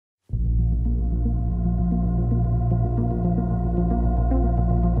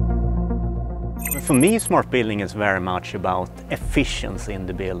For me, smart building is very much about efficiency in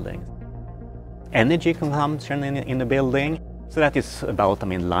the building. Energy consumption in the building. So that is about,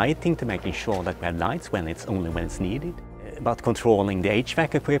 lighting, to making sure that we have lights only when it's needed. About controlling the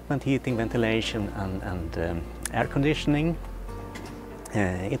HVAC equipment, heating, ventilation and air conditioning.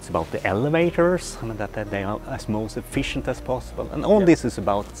 It's about the elevators, that they are as most efficient as possible. And all this is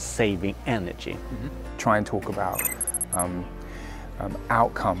about saving energy. Try and talk about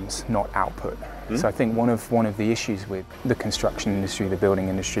outcomes, not output. So I think one of the issues with the construction industry, the building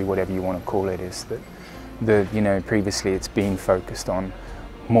industry, whatever you want to call it, is that previously it's been focused on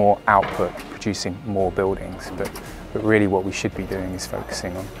more output, producing more buildings, but really what we should be doing is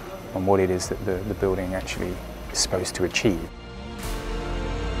focusing on what it is that the building actually is supposed to achieve.